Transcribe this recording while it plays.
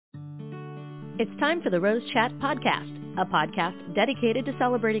It's time for the Rose Chat Podcast, a podcast dedicated to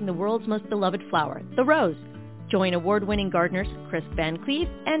celebrating the world's most beloved flower, the rose. Join award-winning gardeners Chris Van Cleef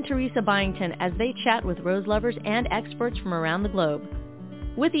and Teresa Byington as they chat with rose lovers and experts from around the globe.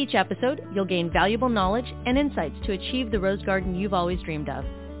 With each episode, you'll gain valuable knowledge and insights to achieve the rose garden you've always dreamed of.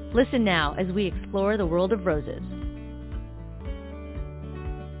 Listen now as we explore the world of roses.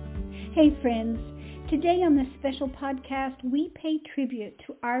 Hey friends, today on this special podcast, we pay tribute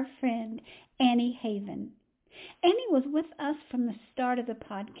to our friend Annie Haven. Annie was with us from the start of the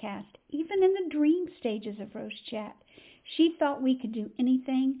podcast, even in the dream stages of Rose Chat. She thought we could do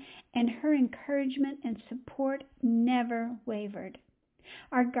anything, and her encouragement and support never wavered.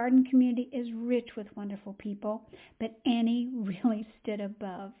 Our garden community is rich with wonderful people, but Annie really stood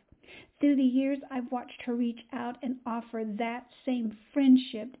above. Through the years, I've watched her reach out and offer that same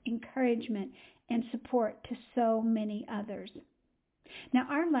friendship, encouragement, and support to so many others. Now,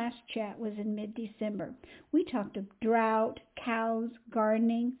 our last chat was in mid-December. We talked of drought, cows,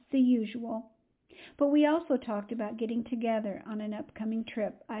 gardening, the usual. But we also talked about getting together on an upcoming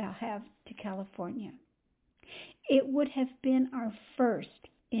trip I'll have to California. It would have been our first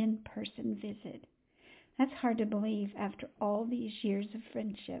in-person visit. That's hard to believe after all these years of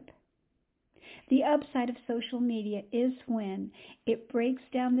friendship. The upside of social media is when it breaks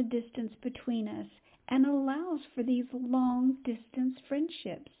down the distance between us and allows for these long-distance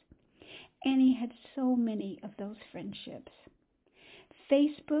friendships. Annie had so many of those friendships.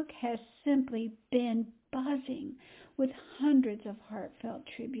 Facebook has simply been buzzing with hundreds of heartfelt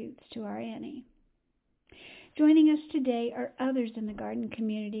tributes to our Annie. Joining us today are others in the garden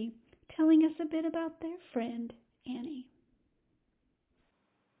community telling us a bit about their friend, Annie.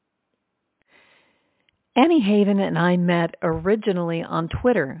 Annie Haven and I met originally on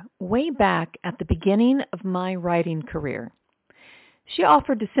Twitter way back at the beginning of my writing career. She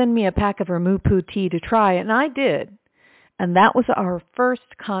offered to send me a pack of her Moo-Poo tea to try, and I did. And that was our first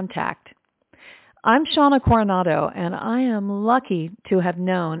contact. I'm Shauna Coronado, and I am lucky to have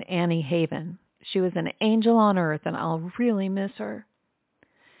known Annie Haven. She was an angel on earth, and I'll really miss her.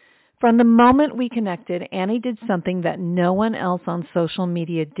 From the moment we connected, Annie did something that no one else on social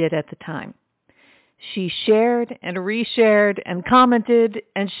media did at the time. She shared and reshared and commented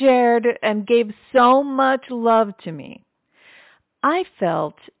and shared and gave so much love to me. I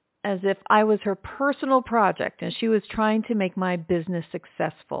felt as if I was her personal project and she was trying to make my business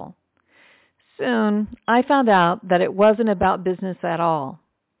successful. Soon, I found out that it wasn't about business at all.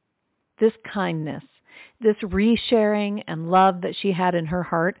 This kindness, this resharing and love that she had in her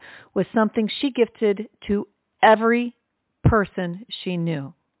heart was something she gifted to every person she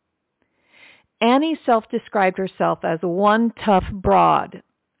knew. Annie self-described herself as one tough broad,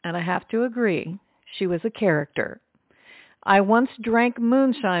 and I have to agree, she was a character. I once drank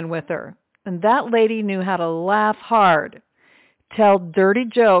moonshine with her, and that lady knew how to laugh hard, tell dirty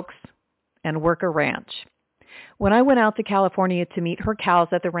jokes, and work a ranch. When I went out to California to meet her cows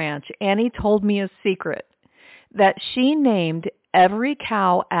at the ranch, Annie told me a secret, that she named every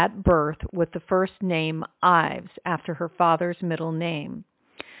cow at birth with the first name Ives after her father's middle name.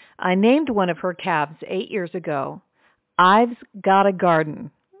 I named one of her calves 8 years ago. Ives got a garden.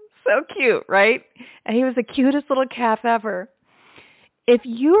 So cute, right? And he was the cutest little calf ever. If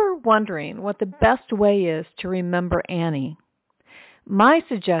you're wondering what the best way is to remember Annie, my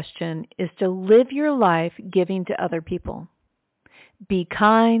suggestion is to live your life giving to other people. Be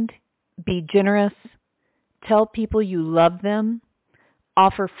kind, be generous, tell people you love them,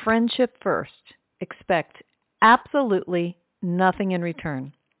 offer friendship first, expect absolutely nothing in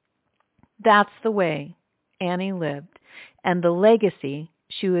return. That's the way Annie lived, and the legacy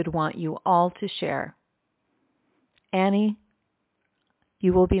she would want you all to share. Annie,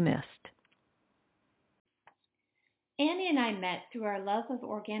 you will be missed. Annie and I met through our love of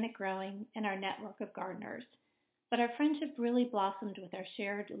organic growing and our network of gardeners, but our friendship really blossomed with our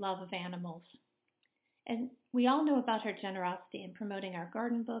shared love of animals. And we all know about her generosity in promoting our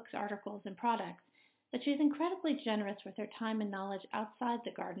garden books, articles, and products, but she's incredibly generous with her time and knowledge outside the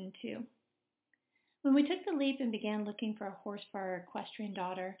garden, too. When we took the leap and began looking for a horse for our equestrian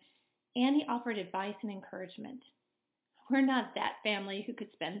daughter, Annie offered advice and encouragement. We're not that family who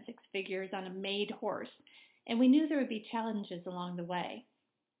could spend 6 figures on a made horse, and we knew there would be challenges along the way.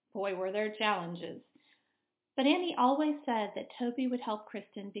 Boy, were there challenges. But Annie always said that Toby would help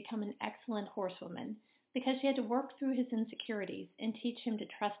Kristen become an excellent horsewoman because she had to work through his insecurities and teach him to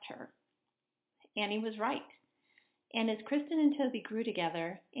trust her. Annie was right. And as Kristen and Toby grew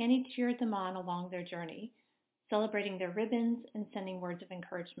together, Annie cheered them on along their journey, celebrating their ribbons and sending words of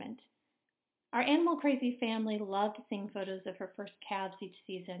encouragement. Our animal crazy family loved seeing photos of her first calves each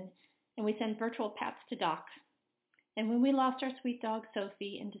season, and we send virtual pats to Doc. And when we lost our sweet dog,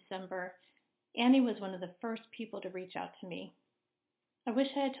 Sophie, in December, Annie was one of the first people to reach out to me. I wish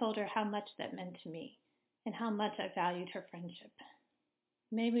I had told her how much that meant to me and how much I valued her friendship.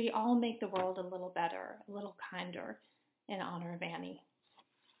 May we all make the world a little better, a little kinder, in honor of Annie.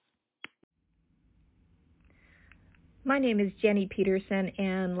 My name is Jenny Peterson,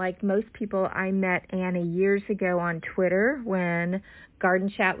 and like most people, I met Annie years ago on Twitter when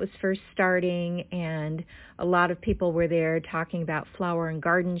Garden Chat was first starting, and a lot of people were there talking about flower and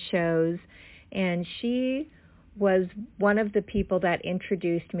garden shows, and she was one of the people that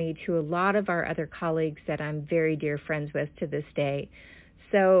introduced me to a lot of our other colleagues that I'm very dear friends with to this day.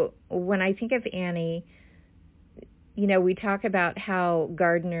 So when I think of Annie, you know, we talk about how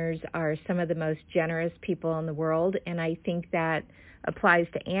gardeners are some of the most generous people in the world, and I think that applies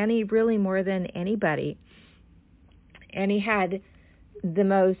to Annie really more than anybody. Annie had the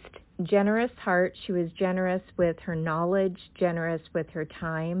most generous heart. She was generous with her knowledge, generous with her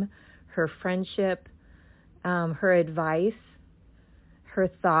time, her friendship, her advice, her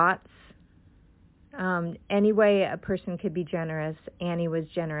thoughts. Any way a person could be generous, Annie was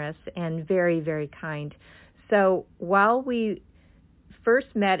generous and very, very kind. So while we first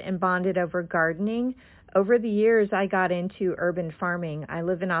met and bonded over gardening, over the years I got into urban farming. I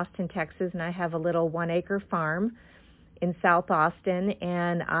live in Austin, Texas, and I have a little 1-acre farm in South Austin,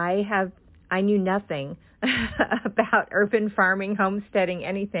 and I knew nothing about urban farming, homesteading,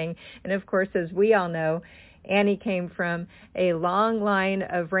 anything. And of course, as we all know, Annie came from a long line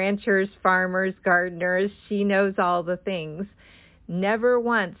of ranchers, farmers, gardeners. She knows all the things. Never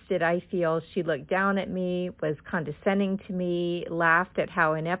once did I feel she looked down at me, was condescending to me, laughed at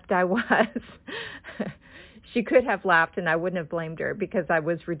how inept I was. She could have laughed and I wouldn't have blamed her, because I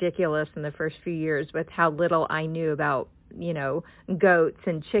was ridiculous in the first few years with how little I knew about, you know, goats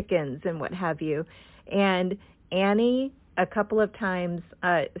and chickens and what have you. And Annie, a couple of times,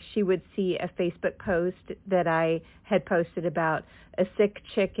 she would see a Facebook post that I had posted about a sick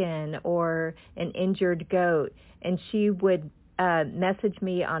chicken or an injured goat, and she would message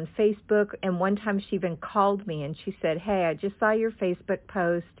me on Facebook, and one time she even called me and she said, "Hey, I just saw your Facebook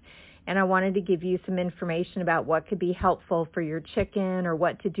post and I wanted to give you some information about what could be helpful for your chicken or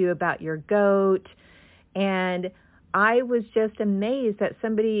what to do about your goat." And I was just amazed that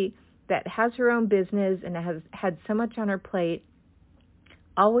somebody that has her own business and has had so much on her plate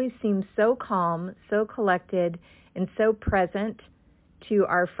always seems so calm, so collected, and so present to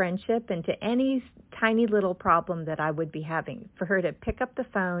our friendship and to any tiny little problem that I would be having. For her to pick up the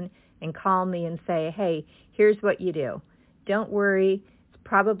phone and call me and say, "Hey, here's what you do. Don't worry, it's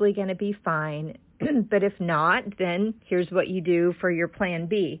probably going to be fine, but if not, then here's what you do for your plan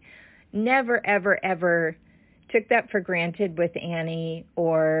B." Never, ever, ever took that for granted with Annie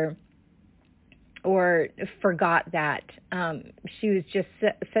or forgot that. She was just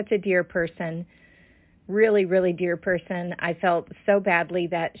such a dear person, really, really dear person. I felt so badly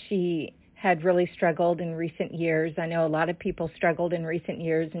that she had really struggled in recent years. I know a lot of people struggled in recent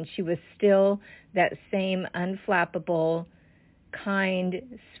years, and she was still that same unflappable,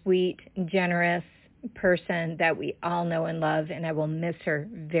 kind, sweet, generous person that we all know and love, and I will miss her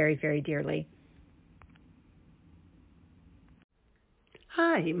very, very dearly.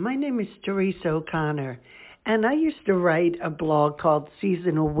 Hi, my name is Teresa O'Connor, and I used to write a blog called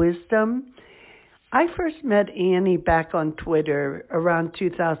Seasonal Wisdom. I first met Annie back on Twitter around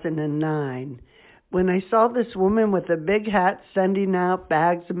 2009 when I saw this woman with a big hat sending out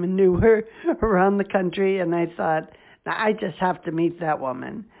bags of manure around the country, and I thought, I just have to meet that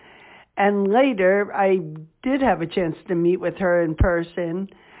woman. And later, I did have a chance to meet with her in person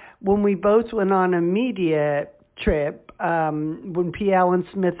when we both went on a media trip. When P. Allen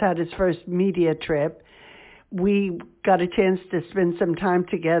Smith had his first media trip, we got a chance to spend some time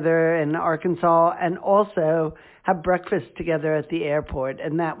together in Arkansas and also have breakfast together at the airport,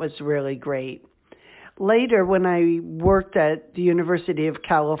 and that was really great. Later, when I worked at the University of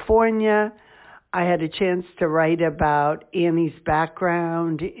California, I had a chance to write about Annie's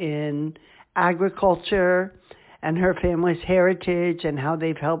background in agriculture and her family's heritage and how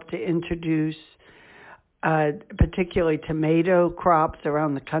they've helped to introduce particularly tomato crops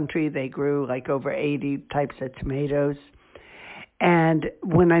around the country. They grew like over 80 types of tomatoes. And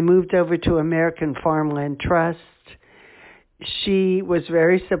when I moved over to American Farmland Trust, she was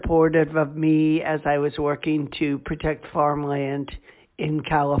very supportive of me as I was working to protect farmland in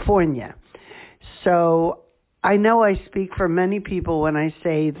California. So I know I speak for many people when I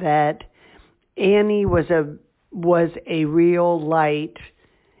say that Annie was a real light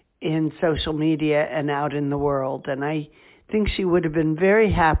in social media and out in the world. And I think she would have been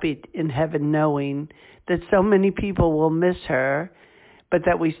very happy in heaven knowing that so many people will miss her, but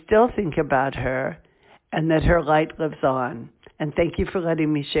that we still think about her and that her light lives on. And thank you for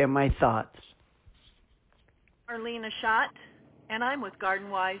letting me share my thoughts. Arlena Schott, and I'm with Garden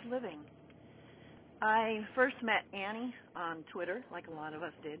Wise Living. I first met Annie on Twitter, like a lot of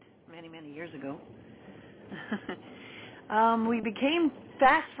us did many, many years ago. We became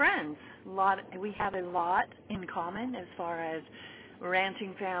fast friends. We have a lot in common as far as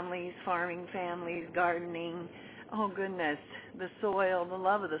ranching families, farming families, gardening, oh goodness, the soil, the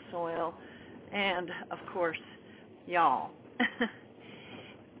love of the soil, and of course, y'all.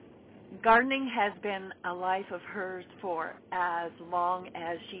 Gardening has been a life of hers for as long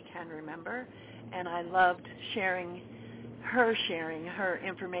as she can remember, and I loved sharing her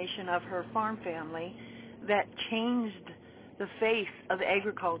information of her farm family that changed the face of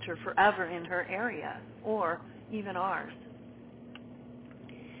agriculture forever in her area, or even ours.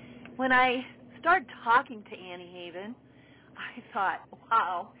 When I started talking to Annie Haven, I thought,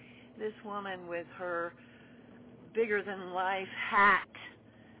 wow, this woman with her bigger-than-life hat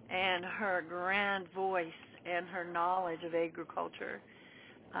and her grand voice and her knowledge of agriculture.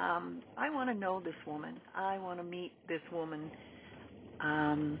 I want to know this woman. I want to meet this woman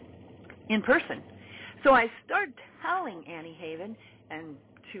in person. So I started telling Annie Haven in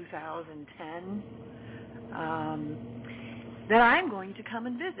 2010 that I'm going to come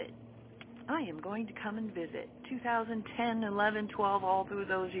and visit. I am going to come and visit. 2010, 11, 12, all through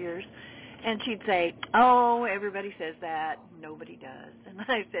those years. And she'd say, oh, everybody says that. Nobody does. And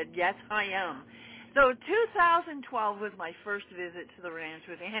I said, yes, I am. So 2012 was my first visit to the ranch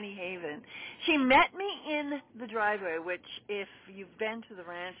with Annie Haven. She met me in the driveway, which, if you've been to the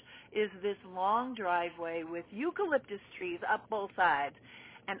ranch, is this long driveway with eucalyptus trees up both sides.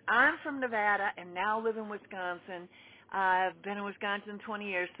 And I'm from Nevada and now live in Wisconsin. I've been in Wisconsin 20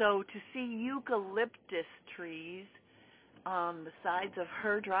 years. So to see eucalyptus trees on the sides of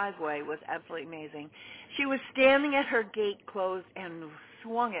her driveway was absolutely amazing. She was standing at her gate closed and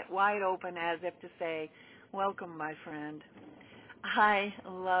swung it wide open as if to say, welcome, my friend. I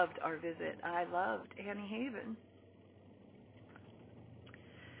loved our visit. I loved Annie Haven.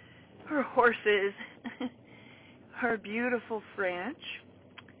 Her horses, her beautiful ranch,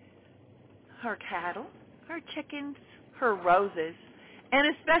 her cattle, her chickens, her roses,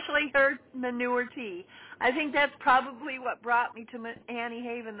 and especially her manure tea. I think that's probably what brought me to Annie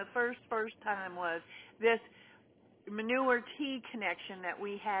Haven the first time was this manure tea connection that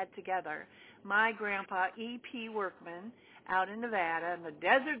we had together. My grandpa, E.P. Workman, out in Nevada, in the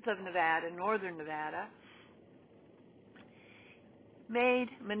deserts of Nevada, northern Nevada, made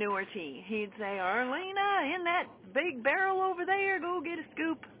manure tea. He'd say, Arlena, in that big barrel over there, go get a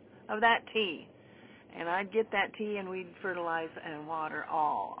scoop of that tea. And I'd get that tea, and we'd fertilize and water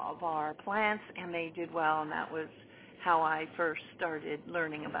all of our plants, and they did well, and that was how I first started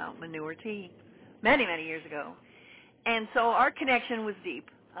learning about manure tea many, many years ago. And so our connection was deep.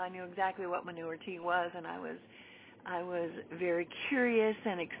 I knew exactly what manure tea was, and I was very curious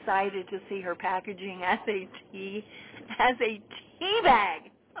and excited to see her packaging as a tea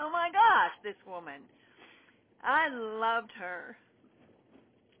bag. Oh my gosh, this woman. I loved her.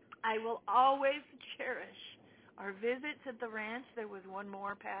 I will always cherish our visits at the ranch. There was one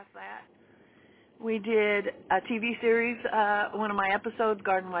more past that. We did a TV series, one of my episodes,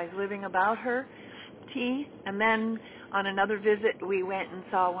 Garden Wise Living, about her tea. And then on another visit, we went and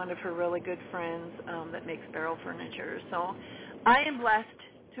saw one of her really good friends that makes barrel furniture. So I am blessed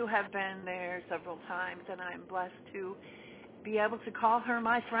to have been there several times, and I'm blessed to be able to call her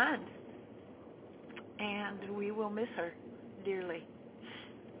my friend. And we will miss her dearly.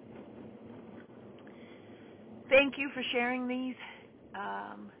 Thank you for sharing these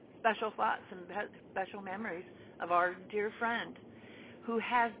special thoughts and special memories of our dear friend who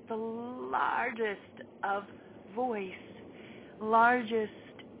has the largest of voice, largest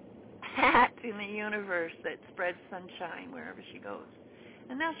hat in the universe that spreads sunshine wherever she goes.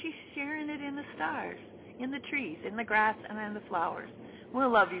 And now she's sharing it in the stars, in the trees, in the grass, and in the flowers.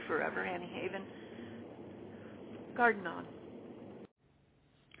 We'll love you forever, Annie Haven. Garden on.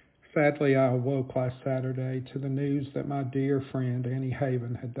 Sadly, I awoke last Saturday to the news that my dear friend Annie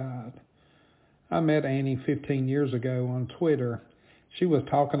Haven had died. I met Annie 15 years ago on Twitter. She was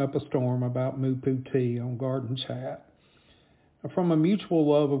talking up a storm about moo-poo tea on Garden Chat. From a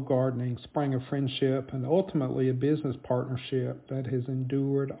mutual love of gardening sprang a friendship and ultimately a business partnership that has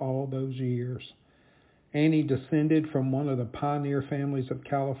endured all those years. Annie descended from one of the pioneer families of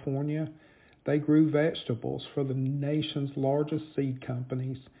California. They grew vegetables for the nation's largest seed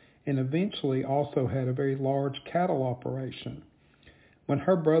companies and eventually also had a very large cattle operation. When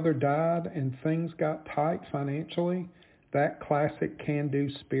her brother died and things got tight financially, that classic can-do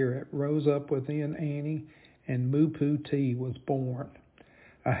spirit rose up within Annie, and Moo Poo Tea was born.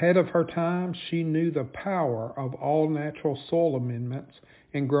 Ahead of her time, she knew the power of all-natural soil amendments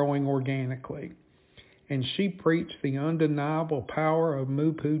and growing organically, and she preached the undeniable power of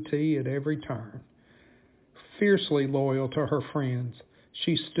Moo Poo Tea at every turn. Fiercely loyal to her friends,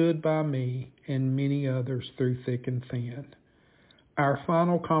 she stood by me and many others through thick and thin. Our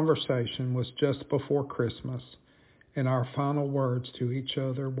final conversation was just before Christmas, and our final words to each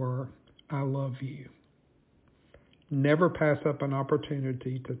other were, "I love you." Never pass up an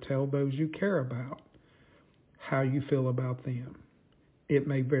opportunity to tell those you care about how you feel about them. It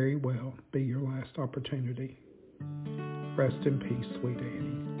may very well be your last opportunity. Rest in peace, sweet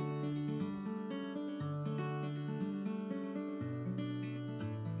Annie.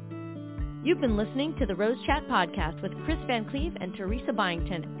 You've been listening to the Rose Chat Podcast with Chris Van Cleve and Teresa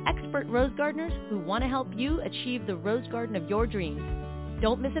Byington, expert rose gardeners who want to help you achieve the rose garden of your dreams.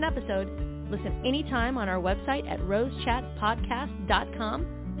 Don't miss an episode. Listen anytime on our website at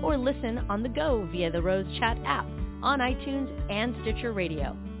rosechatpodcast.com or listen on the go via the Rose Chat app on iTunes and Stitcher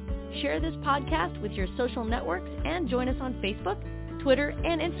Radio. Share this podcast with your social networks and join us on Facebook, Twitter,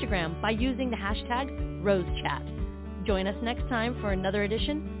 and Instagram by using the hashtag RoseChat. Join us next time for another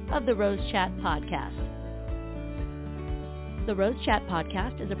edition of the Rose Chat Podcast. The Rose Chat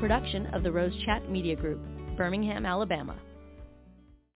Podcast is a production of the Rose Chat Media Group, Birmingham, Alabama.